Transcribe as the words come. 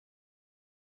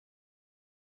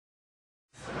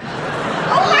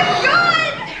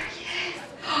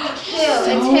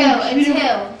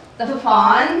The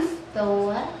Fawns? The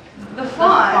what? The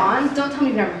Fawns? Don't tell me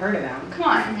you've never heard of them. Come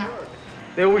on. No.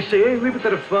 They always say, hey, leave it to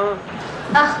the fun.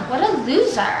 Ugh, what a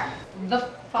loser. The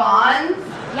Fawns?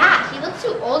 Yeah, he looks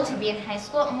too old to be in high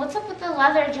school, and what's up with the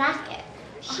leather jacket?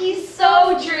 He's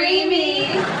so dreamy.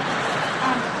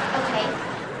 Okay.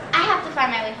 I have to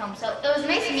find my way home, so it was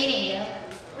nice meeting you.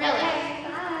 Really.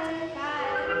 Bye.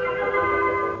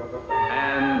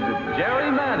 And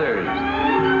Jerry Mathers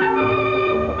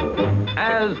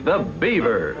as the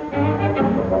Beaver.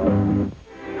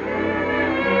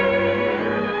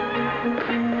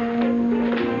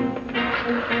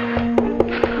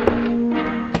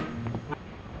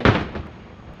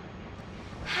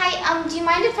 Hi, do you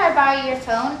mind if I borrow your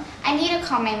phone? I need to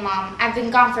call my mom. I've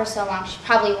been gone for so long, she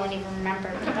probably won't even remember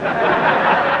me.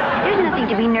 There's nothing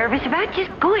to be nervous about.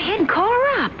 Just go ahead and call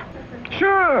her up.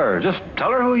 Sure, just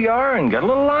tell her who you are and get a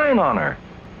little line on her.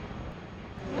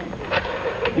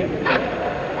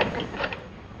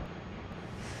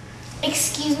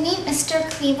 Excuse me, Mr.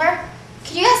 Cleaver?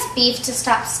 Could you ask Beef to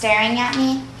stop staring at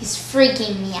me? He's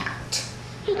freaking me out.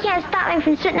 He can't stop me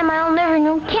from sitting in my own living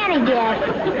room, can he,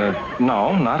 Dad?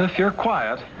 No, not if you're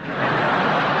quiet.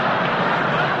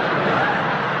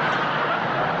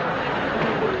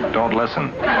 Don't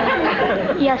listen.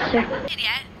 Yes, sir.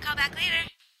 Idiot. Call back later.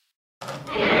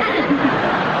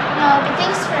 No, but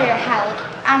thanks for your help.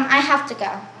 I have to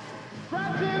go.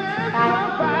 Bye.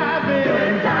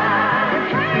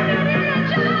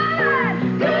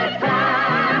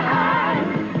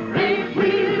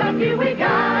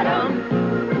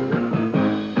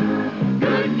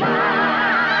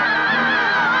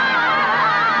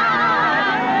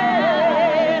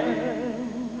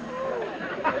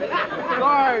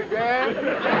 Sorry, Dad.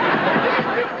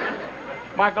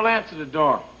 Michael, answer the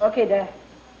door. Okay, Dad.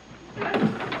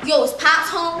 Yo, is Pops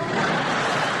home?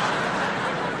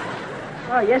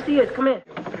 Oh, yes, he is. Come in.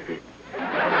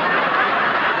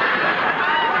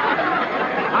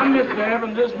 I'm Mr.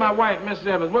 Evans. This is my wife, Mrs.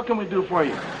 Evans. What can we do for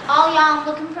you? Oh, y'all, I'm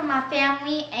looking for my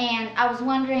family, and I was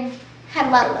wondering how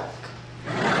do I look?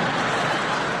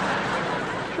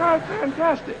 Try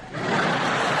fantastic.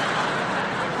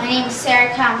 My name's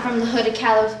Sarah. I'm from the hood of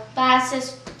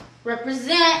Calabasas.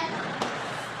 Represent.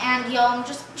 And yo, I'm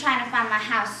just trying to find my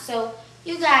house. So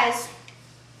you guys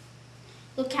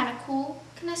look kind of cool.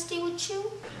 Can I stay with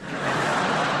you?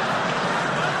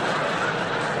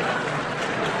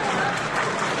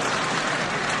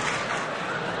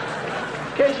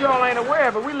 In case you all ain't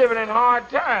aware, but we living in hard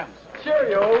times.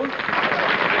 Cheerios.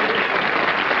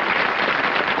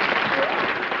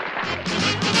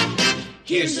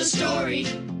 Here's the story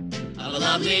of a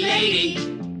lovely lady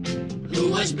who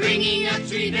was bringing up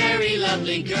three very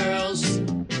lovely girls.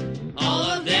 All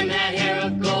of them had hair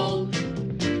of gold,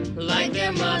 like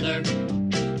their mother,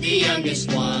 the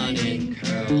youngest one in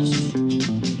curls.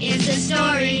 It's the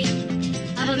story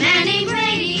of a man named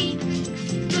Brady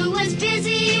who was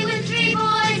busy with three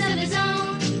boys of his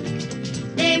own.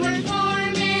 They were four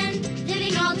men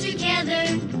living all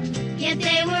together, yet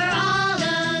they were all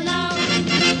alone.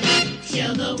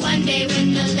 Till the one day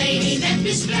when the lady met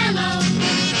this fellow,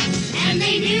 and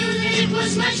they knew that it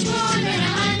was much more than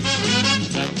a hunch,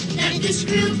 that this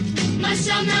group must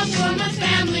somehow form a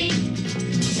family.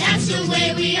 That's the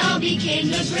way we all became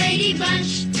the Brady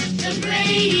Bunch. The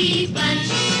Brady Bunch.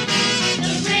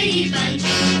 The Brady Bunch.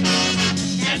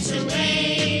 That's the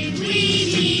way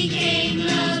we became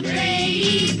the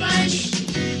Brady Bunch.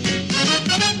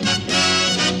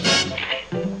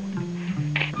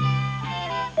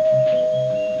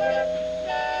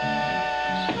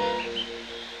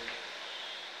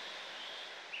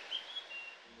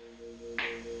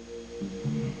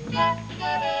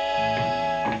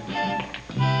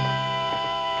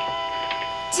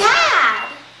 Dad!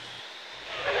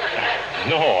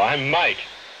 No, I'm Mike.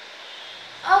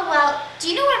 Oh, well, do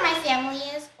you know where my family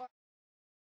is?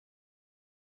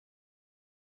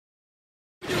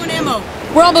 Doing ammo.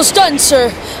 We're almost done, sir.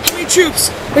 How many troops?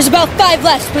 There's about 5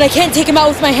 left, but I can't take them out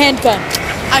with my handgun.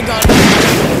 I got it.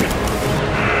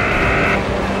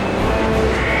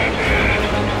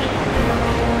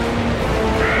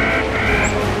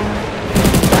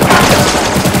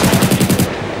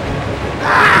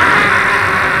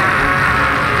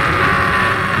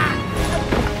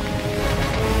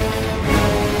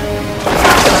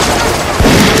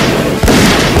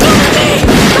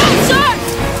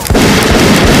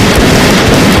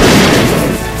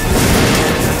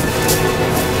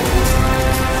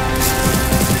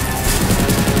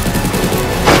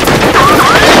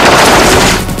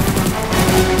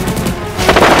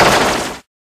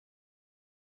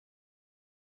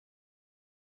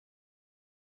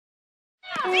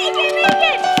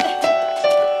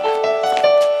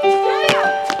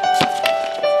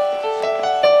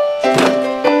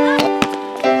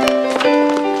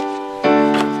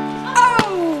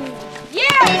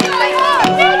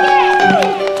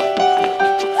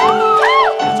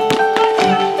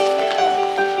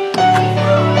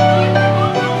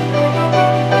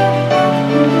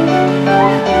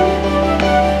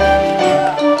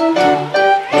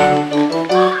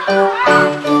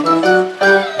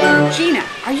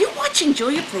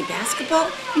 play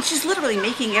basketball, and she's literally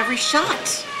making every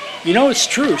shot. You know, it's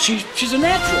true. She's a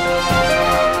natural.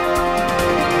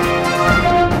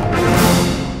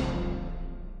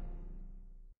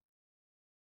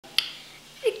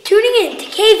 Tuning in to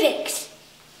KVIX.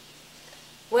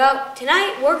 Well,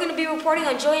 tonight we're going to be reporting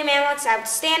on Julia Mamlock's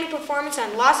outstanding performance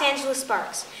on Los Angeles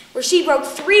Sparks, where she broke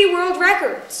 3 world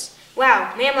records.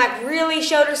 Wow, Mamlock really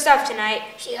showed her stuff tonight.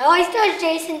 She always does,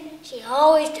 Jason. She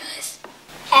always does.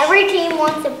 Every team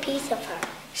wants a piece of her.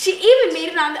 She even made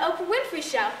it on the Oprah Winfrey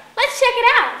Show. Let's check it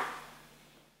out.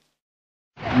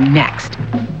 Next.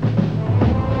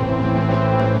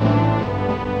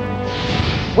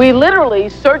 We literally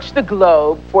searched the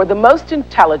globe for the most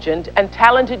intelligent and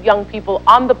talented young people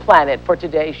on the planet for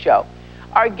today's show.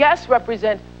 Our guests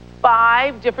represent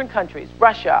 5 different countries: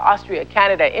 Russia, Austria,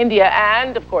 Canada, India,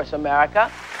 and, of course,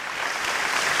 America.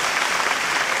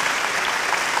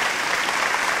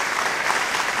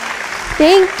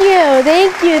 Thank you,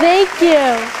 thank you, thank you.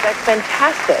 That's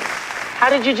fantastic. How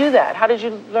did you do that? How did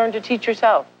you learn to teach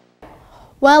yourself?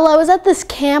 Well, I was at this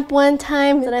camp one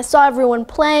time and I saw everyone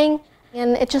playing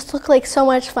and it just looked like so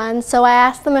much fun. So I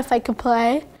asked them if I could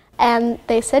play and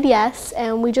they said yes,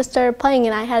 and we just started playing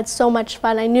and I had so much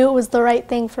fun. I knew it was the right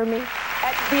thing for me.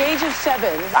 At the age of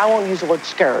 7, I won't use the word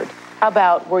scared. How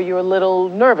about, were you a little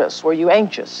nervous? Were you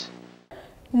anxious?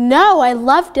 No, I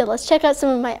loved it. Let's check out some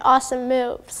of my awesome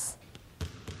moves.